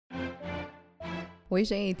Oi,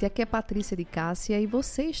 gente, aqui é Patrícia de Cássia e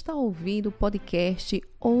você está ouvindo o podcast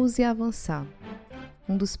Ouse Avançar,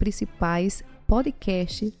 um dos principais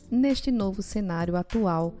podcasts neste novo cenário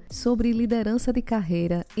atual sobre liderança de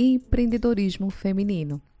carreira e empreendedorismo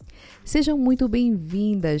feminino. Sejam muito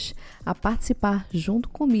bem-vindas a participar junto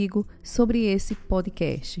comigo sobre esse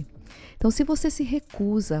podcast. Então, se você se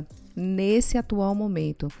recusa nesse atual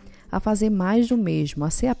momento a fazer mais do mesmo, a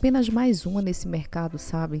ser apenas mais uma nesse mercado,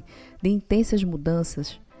 sabe, de intensas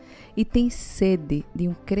mudanças, e tem sede de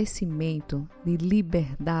um crescimento, de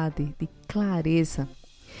liberdade, de clareza,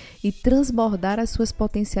 e transbordar as suas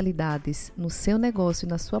potencialidades no seu negócio e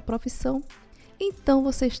na sua profissão, então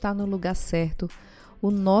você está no lugar certo. O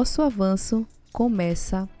nosso avanço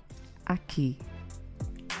começa aqui.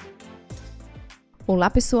 Olá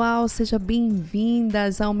pessoal, sejam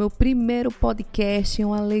bem-vindas ao meu primeiro podcast. É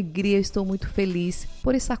uma alegria, estou muito feliz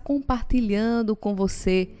por estar compartilhando com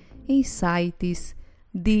você insights,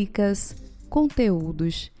 dicas,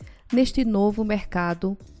 conteúdos neste novo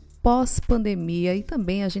mercado pós-pandemia, e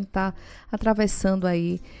também a gente está atravessando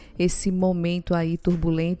aí esse momento aí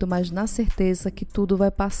turbulento, mas na certeza que tudo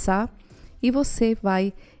vai passar e você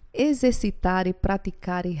vai exercitar e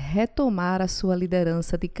praticar e retomar a sua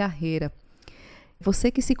liderança de carreira.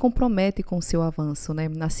 Você que se compromete com o seu avanço, né?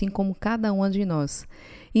 Assim como cada uma de nós.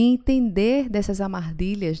 E entender dessas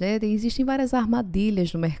armadilhas, né? Existem várias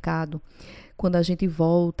armadilhas no mercado. Quando a gente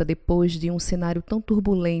volta depois de um cenário tão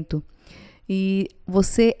turbulento. E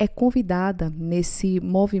você é convidada nesse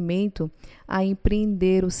movimento a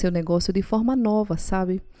empreender o seu negócio de forma nova,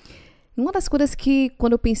 sabe? Uma das coisas que,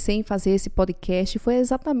 quando eu pensei em fazer esse podcast, foi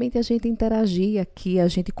exatamente a gente interagir aqui, a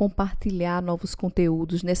gente compartilhar novos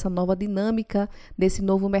conteúdos nessa nova dinâmica desse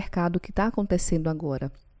novo mercado que está acontecendo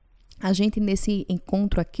agora. A gente, nesse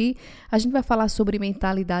encontro aqui, a gente vai falar sobre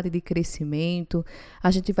mentalidade de crescimento,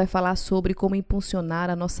 a gente vai falar sobre como impulsionar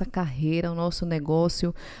a nossa carreira, o nosso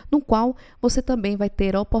negócio, no qual você também vai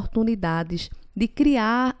ter oportunidades de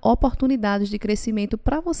criar oportunidades de crescimento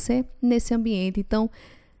para você nesse ambiente. Então,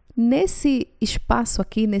 nesse espaço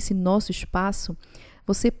aqui, nesse nosso espaço,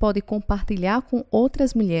 você pode compartilhar com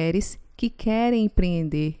outras mulheres que querem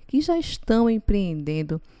empreender, que já estão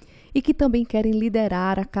empreendendo e que também querem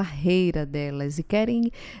liderar a carreira delas e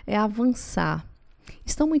querem avançar.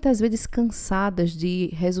 Estão muitas vezes cansadas de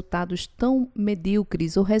resultados tão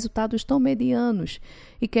medíocres ou resultados tão medianos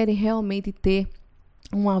e querem realmente ter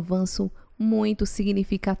um avanço muito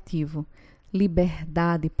significativo.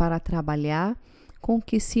 Liberdade para trabalhar com o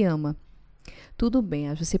que se ama. Tudo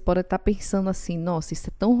bem, você pode estar pensando assim, nossa, isso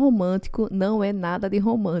é tão romântico. Não é nada de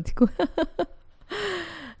romântico.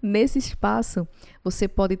 Nesse espaço, você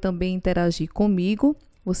pode também interagir comigo,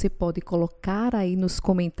 você pode colocar aí nos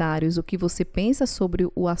comentários o que você pensa sobre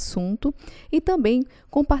o assunto e também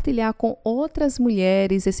compartilhar com outras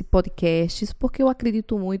mulheres esse podcast, porque eu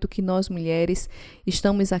acredito muito que nós mulheres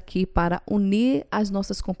estamos aqui para unir as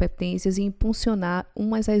nossas competências e impulsionar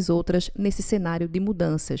umas às outras nesse cenário de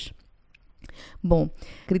mudanças. Bom,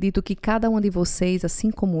 acredito que cada uma de vocês,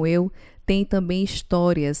 assim como eu, tem também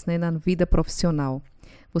histórias, né, na vida profissional.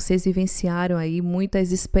 Vocês vivenciaram aí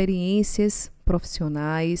muitas experiências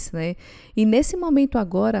profissionais, né? E nesse momento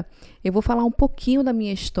agora, eu vou falar um pouquinho da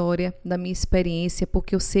minha história, da minha experiência,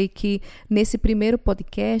 porque eu sei que nesse primeiro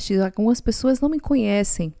podcast, algumas pessoas não me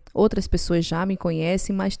conhecem, outras pessoas já me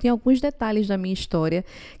conhecem, mas tem alguns detalhes da minha história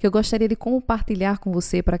que eu gostaria de compartilhar com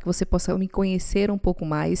você para que você possa me conhecer um pouco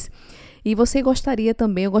mais. E você gostaria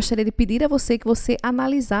também, eu gostaria de pedir a você que você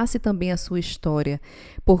analisasse também a sua história,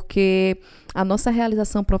 porque a nossa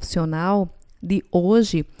realização profissional de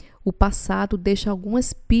hoje, o passado deixa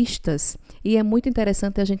algumas pistas e é muito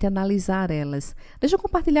interessante a gente analisar elas. Deixa eu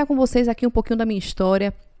compartilhar com vocês aqui um pouquinho da minha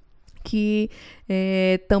história, que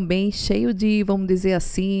é também cheio de, vamos dizer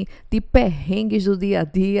assim, de perrengues do dia a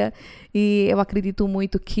dia, e eu acredito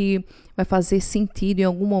muito que vai fazer sentido em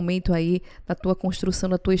algum momento aí da tua construção,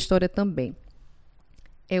 da tua história também.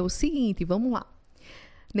 É o seguinte, vamos lá.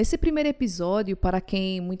 Nesse primeiro episódio, para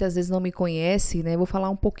quem muitas vezes não me conhece, né, eu vou falar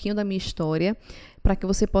um pouquinho da minha história para que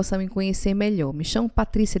você possa me conhecer melhor. Me chamo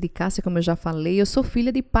Patrícia de Cássia, como eu já falei, eu sou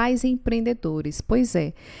filha de pais empreendedores. Pois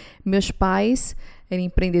é, meus pais eram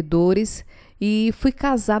empreendedores e fui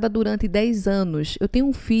casada durante 10 anos. Eu tenho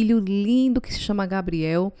um filho lindo que se chama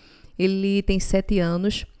Gabriel, ele tem 7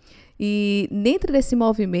 anos. E dentro desse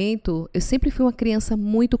movimento, eu sempre fui uma criança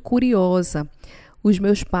muito curiosa. Os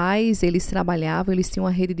meus pais, eles trabalhavam, eles tinham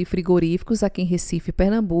uma rede de frigoríficos aqui em Recife,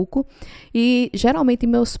 Pernambuco, e geralmente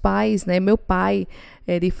meus pais, né, meu pai,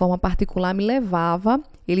 de forma particular, me levava,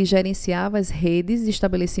 ele gerenciava as redes de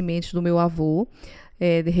estabelecimentos do meu avô,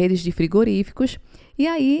 de redes de frigoríficos, E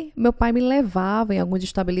aí, meu pai me levava em alguns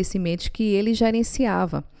estabelecimentos que ele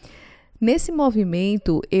gerenciava. Nesse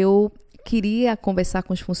movimento, eu queria conversar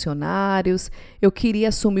com os funcionários, eu queria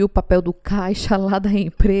assumir o papel do caixa lá da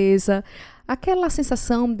empresa, aquela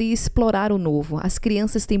sensação de explorar o novo. As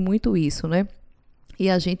crianças têm muito isso, né? E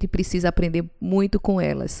a gente precisa aprender muito com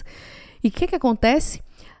elas. E o que acontece?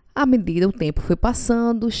 À medida o tempo foi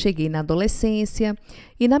passando, cheguei na adolescência.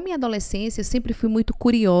 E na minha adolescência eu sempre fui muito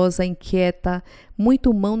curiosa, inquieta,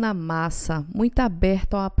 muito mão na massa, muito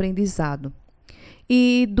aberta ao aprendizado.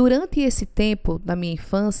 E durante esse tempo da minha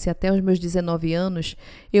infância, até os meus 19 anos,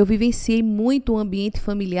 eu vivenciei muito o ambiente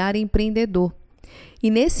familiar e empreendedor.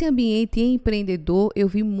 E nesse ambiente empreendedor, eu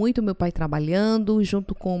vi muito meu pai trabalhando,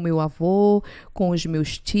 junto com o meu avô, com os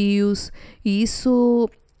meus tios. E isso,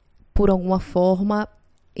 por alguma forma,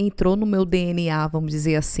 entrou no meu DNA, vamos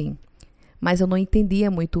dizer assim. Mas eu não entendia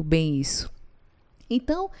muito bem isso.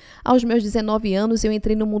 Então, aos meus 19 anos, eu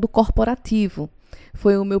entrei no mundo corporativo.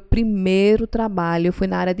 Foi o meu primeiro trabalho, foi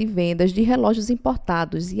na área de vendas de relógios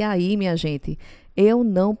importados. E aí, minha gente, eu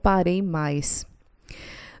não parei mais.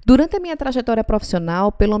 Durante a minha trajetória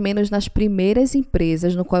profissional, pelo menos nas primeiras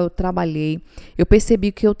empresas no qual eu trabalhei, eu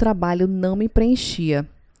percebi que o trabalho não me preenchia.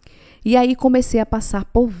 E aí comecei a passar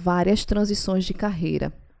por várias transições de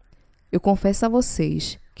carreira. Eu confesso a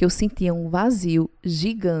vocês que eu sentia um vazio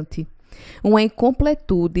gigante, uma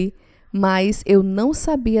incompletude, mas eu não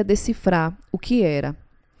sabia decifrar o que era.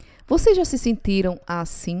 Vocês já se sentiram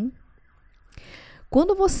assim?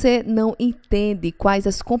 Quando você não entende quais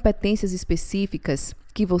as competências específicas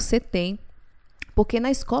que você tem, porque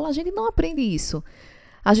na escola a gente não aprende isso.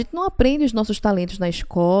 A gente não aprende os nossos talentos na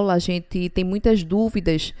escola, a gente tem muitas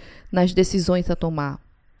dúvidas nas decisões a tomar,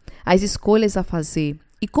 as escolhas a fazer.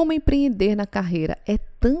 E como empreender na carreira é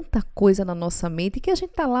tanta coisa na nossa mente que a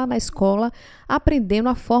gente está lá na escola aprendendo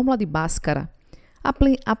a fórmula de Bhaskara,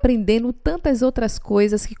 aprendendo tantas outras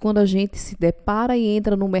coisas que quando a gente se depara e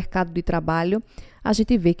entra no mercado de trabalho, a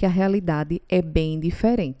gente vê que a realidade é bem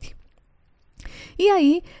diferente. E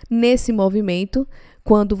aí, nesse movimento,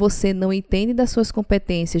 quando você não entende das suas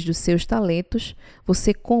competências, dos seus talentos,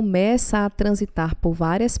 você começa a transitar por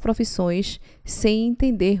várias profissões sem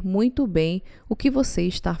entender muito bem o que você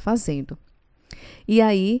está fazendo. E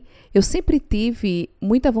aí, eu sempre tive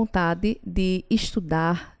muita vontade de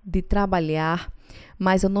estudar, de trabalhar,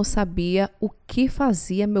 mas eu não sabia o que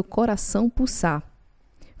fazia meu coração pulsar.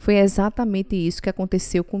 Foi exatamente isso que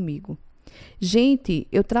aconteceu comigo. Gente,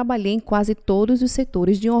 eu trabalhei em quase todos os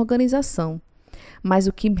setores de uma organização. Mas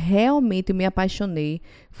o que realmente me apaixonei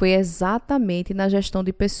foi exatamente na gestão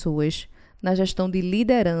de pessoas, na gestão de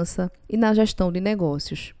liderança e na gestão de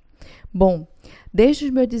negócios. Bom, desde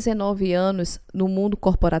os meus 19 anos no mundo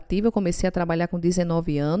corporativo, eu comecei a trabalhar com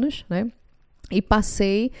 19 anos, né? E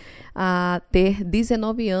passei a ter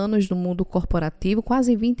 19 anos no mundo corporativo,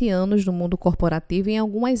 quase 20 anos no mundo corporativo em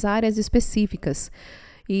algumas áreas específicas.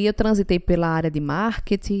 E eu transitei pela área de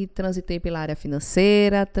marketing, transitei pela área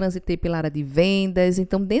financeira, transitei pela área de vendas.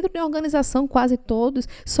 Então, dentro de uma organização, quase todos,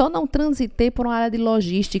 só não transitei por uma área de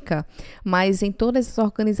logística. Mas em todas as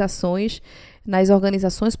organizações, nas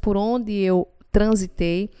organizações por onde eu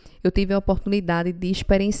transitei, eu tive a oportunidade de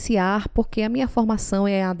experienciar, porque a minha formação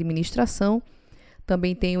é a administração.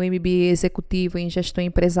 Também tenho um MBA executivo em gestão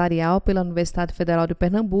empresarial pela Universidade Federal de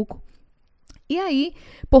Pernambuco. E aí,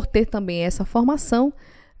 por ter também essa formação,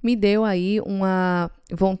 me deu aí uma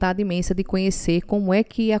vontade imensa de conhecer como é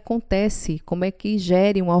que acontece, como é que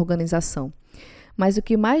gere uma organização. Mas o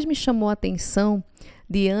que mais me chamou a atenção,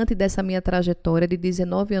 diante dessa minha trajetória de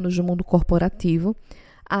 19 anos no mundo corporativo,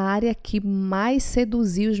 a área que mais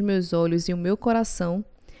seduziu os meus olhos e o meu coração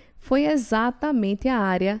foi exatamente a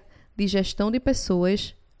área de gestão de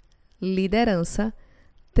pessoas, liderança,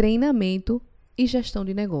 treinamento e gestão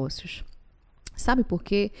de negócios. Sabe por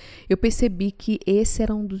quê? Eu percebi que esse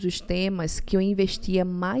era um dos temas que eu investia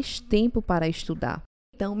mais tempo para estudar.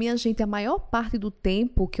 Então, minha gente, a maior parte do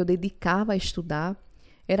tempo que eu dedicava a estudar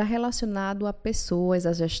era relacionado a pessoas,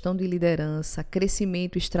 a gestão de liderança,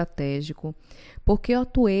 crescimento estratégico, porque eu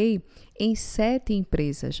atuei em 7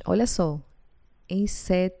 empresas. Olha só, em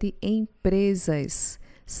 7 empresas.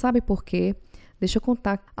 Sabe por quê? Deixa eu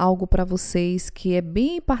contar algo para vocês que é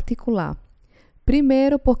bem particular.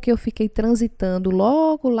 Primeiro, porque eu fiquei transitando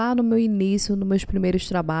logo lá no meu início, nos meus primeiros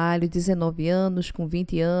trabalhos, 19 anos, com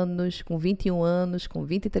 20 anos, com 21 anos, com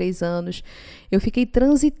 23 anos. Eu fiquei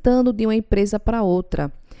transitando de uma empresa para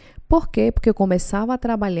outra. Por quê? Porque eu começava a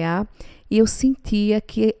trabalhar e eu sentia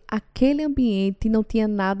que aquele ambiente não tinha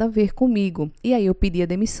nada a ver comigo. E aí eu pedia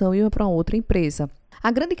demissão e ia para outra empresa.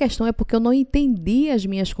 A grande questão é porque eu não entendia as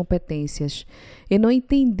minhas competências. Eu não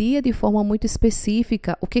entendia de forma muito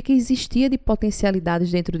específica o que existia de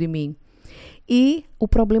potencialidades dentro de mim. E o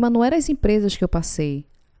problema não eram as empresas que eu passei.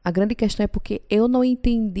 A grande questão é porque eu não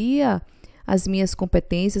entendia as minhas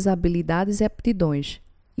competências, habilidades e aptidões.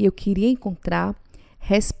 E eu queria encontrar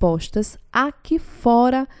respostas aqui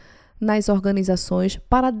fora nas organizações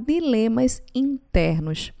para dilemas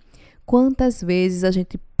internos. Quantas vezes a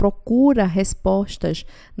gente procura respostas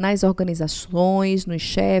nas organizações, nos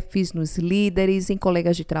chefes, nos líderes, em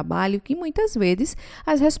colegas de trabalho, que muitas vezes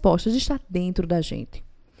as respostas estão dentro da gente.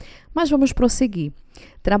 Mas vamos prosseguir.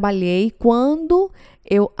 Trabalhei quando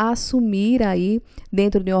eu assumir aí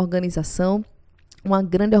dentro de uma organização, uma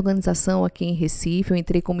grande organização aqui em Recife. Eu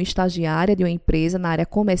entrei como estagiária de uma empresa na área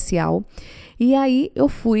comercial e aí eu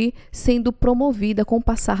fui sendo promovida com o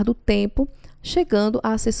passar do tempo, chegando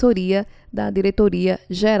à assessoria da diretoria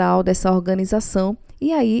geral dessa organização.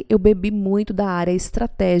 E aí eu bebi muito da área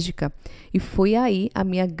estratégica e foi aí a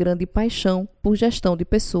minha grande paixão por gestão de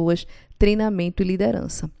pessoas, treinamento e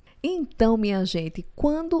liderança. Então, minha gente,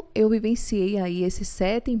 quando eu vivenciei aí esses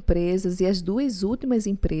 7 empresas e as 2 últimas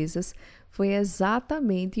empresas, foi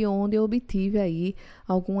exatamente onde eu obtive aí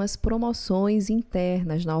algumas promoções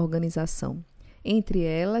internas na organização. Entre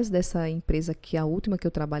elas, dessa empresa que é a última que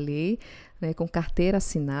eu trabalhei, né, com carteira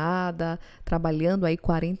assinada, trabalhando aí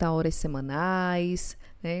 40 horas semanais,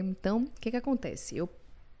 né? Então, o que acontece? Eu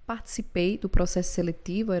participei do processo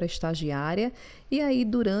seletivo, eu era estagiária, e aí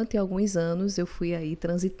durante alguns anos eu fui aí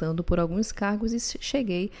transitando por alguns cargos e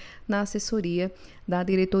cheguei na assessoria da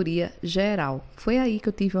diretoria geral. Foi aí que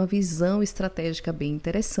eu tive uma visão estratégica bem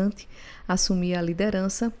interessante, assumi a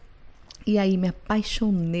liderança e aí me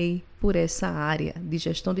apaixonei por essa área de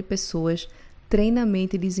gestão de pessoas,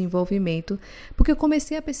 treinamento e desenvolvimento, porque eu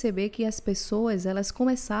comecei a perceber que as pessoas elas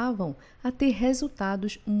começavam a ter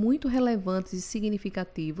resultados muito relevantes e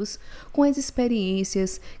significativos com as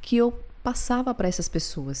experiências que eu passava para essas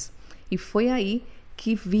pessoas. E foi aí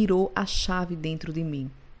que virou a chave dentro de mim.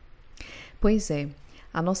 Pois é,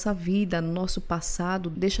 a nossa vida, nosso passado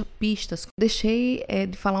deixa pistas. Deixei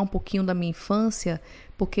de falar um pouquinho da minha infância,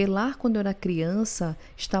 porque lá quando eu era criança,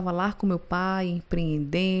 estava lá com meu pai,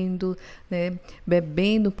 empreendendo, né,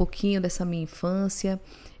 bebendo um pouquinho dessa minha infância.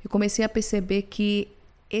 Eu comecei a perceber que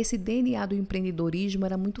esse DNA do empreendedorismo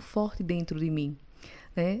era muito forte dentro de mim.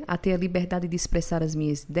 Né? A ter a liberdade de expressar as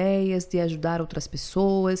minhas ideias, de ajudar outras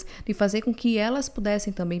pessoas, de fazer com que elas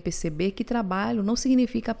pudessem também perceber que trabalho não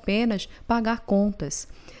significa apenas pagar contas.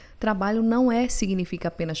 Trabalho não significa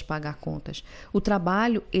apenas pagar contas. O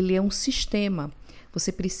trabalho, ele é um sistema.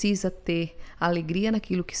 Você precisa ter alegria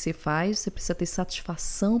naquilo que você faz, você precisa ter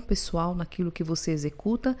satisfação pessoal naquilo que você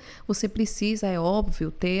executa, você precisa, é óbvio,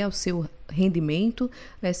 ter o seu rendimento,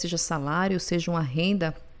 né? Seja salário, seja uma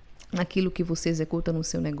renda naquilo que você executa no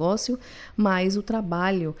seu negócio, mas o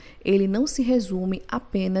trabalho, ele não se resume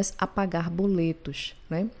apenas a pagar boletos,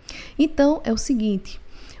 né? Então, é o seguinte,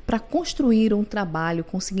 para construir um trabalho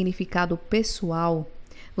com significado pessoal,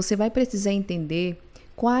 você vai precisar entender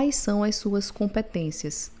quais são as suas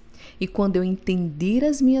competências. E quando eu entendi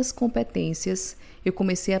as minhas competências, eu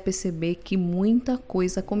comecei a perceber que muita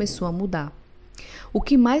coisa começou a mudar. O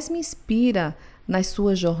que mais me inspira na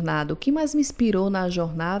sua jornada, o que mais me inspirou na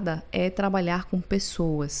jornada é trabalhar com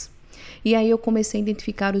pessoas. E aí eu comecei a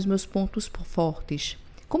identificar os meus pontos fortes.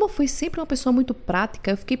 Como eu fui sempre uma pessoa muito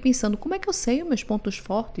prática, eu fiquei pensando, como é que eu sei os meus pontos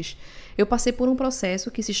fortes? Eu passei por um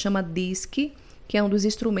processo que se chama DISC, que é um dos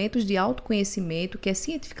instrumentos de autoconhecimento, que é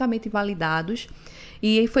cientificamente validados,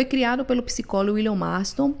 e foi criado pelo psicólogo William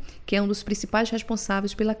Marston, que é um dos principais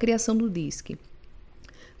responsáveis pela criação do DISC.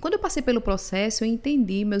 Quando eu passei pelo processo, eu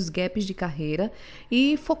entendi meus gaps de carreira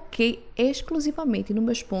e foquei exclusivamente nos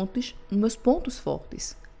meus pontos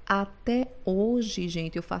fortes. Até hoje,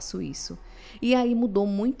 gente, eu faço isso. E aí mudou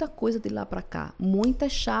muita coisa de lá para cá.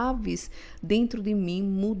 Muitas chaves dentro de mim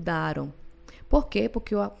mudaram. Por quê?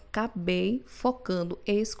 Porque eu acabei focando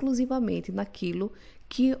exclusivamente naquilo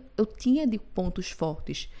que eu tinha de pontos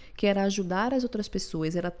fortes, que era ajudar as outras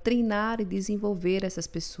pessoas, era treinar e desenvolver essas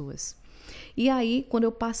pessoas. E aí, quando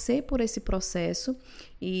eu passei por esse processo,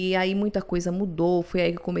 e aí muita coisa mudou, foi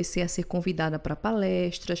aí que eu comecei a ser convidada para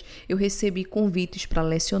palestras, eu recebi convites para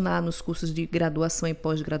lecionar nos cursos de graduação e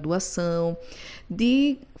pós-graduação.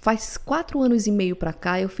 Faz 4 anos e meio para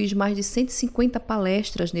cá, eu fiz mais de 150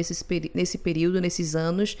 palestras nesse período, nesses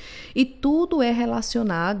anos, e tudo é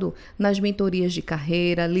relacionado nas mentorias de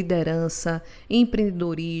carreira, liderança,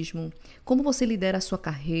 empreendedorismo, como você lidera a sua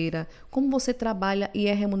carreira, como você trabalha e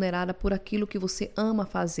é remunerada por aquilo que você ama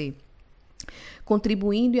fazer.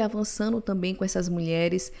 contribuindo e avançando também com essas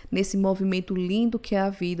mulheres nesse movimento lindo que é a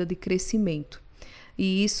vida de crescimento.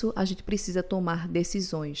 E isso a gente precisa tomar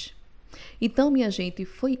decisões. Então, minha gente,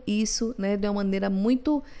 foi isso, né, de uma maneira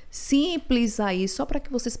muito simples aí, só para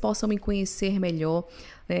que vocês possam me conhecer melhor.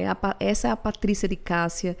 Essa é a Patrícia de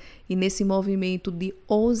Cássia, e nesse movimento de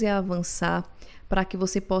Ouse Avançar, para que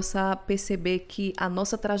você possa perceber que a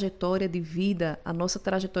nossa trajetória de vida, a nossa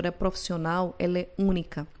trajetória profissional, ela é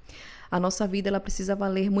única. A nossa vida ela precisa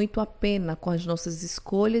valer muito a pena com as nossas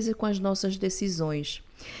escolhas e com as nossas decisões.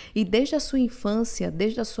 E desde a sua infância,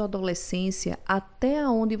 desde a sua adolescência, até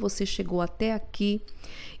onde você chegou até aqui,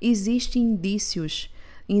 existem indícios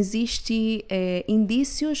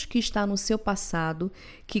que estão no seu passado,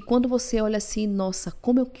 que quando você olha assim, nossa,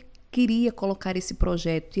 como eu queria colocar esse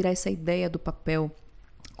projeto, tirar essa ideia do papel,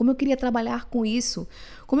 como eu queria trabalhar com isso,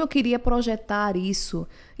 como eu queria projetar isso,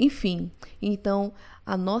 enfim. Então,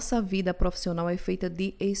 a nossa vida profissional é feita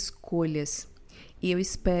de escolhas. E eu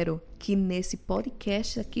espero que nesse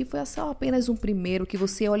podcast aqui foi só apenas um primeiro, que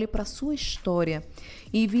você olhe para a sua história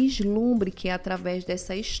e vislumbre que é através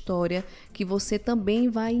dessa história que você também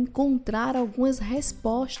vai encontrar algumas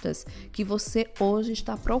respostas que você hoje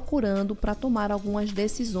está procurando para tomar algumas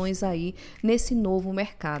decisões aí nesse novo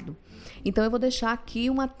mercado. Então eu vou deixar aqui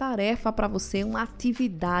uma tarefa para você, uma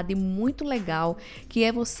atividade muito legal, que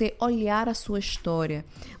é você olhar a sua história,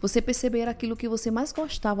 você perceber aquilo que você mais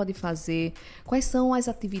gostava de fazer, quais são as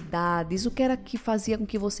atividades, o que era que fazia com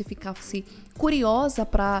que você ficasse curiosa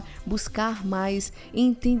para buscar mais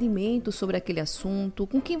entendimento sobre aquele assunto,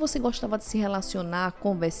 com quem você gostava de se relacionar,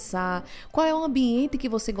 conversar, qual é o ambiente que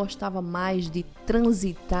você gostava mais de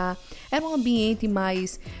transitar, era um ambiente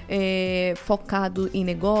mais focado em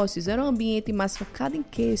negócios, era um ambiente mais focado em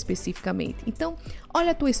quê especificamente? Então,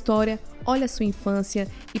 olha a tua história, olha a sua infância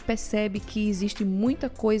e percebe que existe muita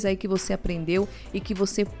coisa aí que você aprendeu e que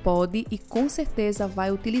você pode e com certeza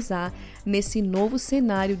vai utilizar nesse novo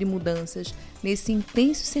cenário de mudanças, nesse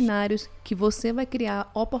intenso cenário que você vai criar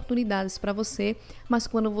oportunidades para você, mas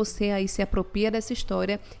quando você aí se apropria dessa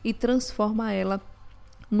história e transforma ela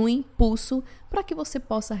no impulso para que você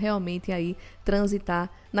possa realmente aí transitar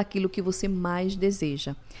naquilo que você mais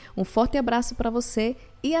deseja. Um forte abraço para você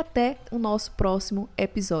e até o nosso próximo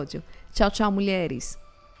episódio. Tchau, tchau, mulheres!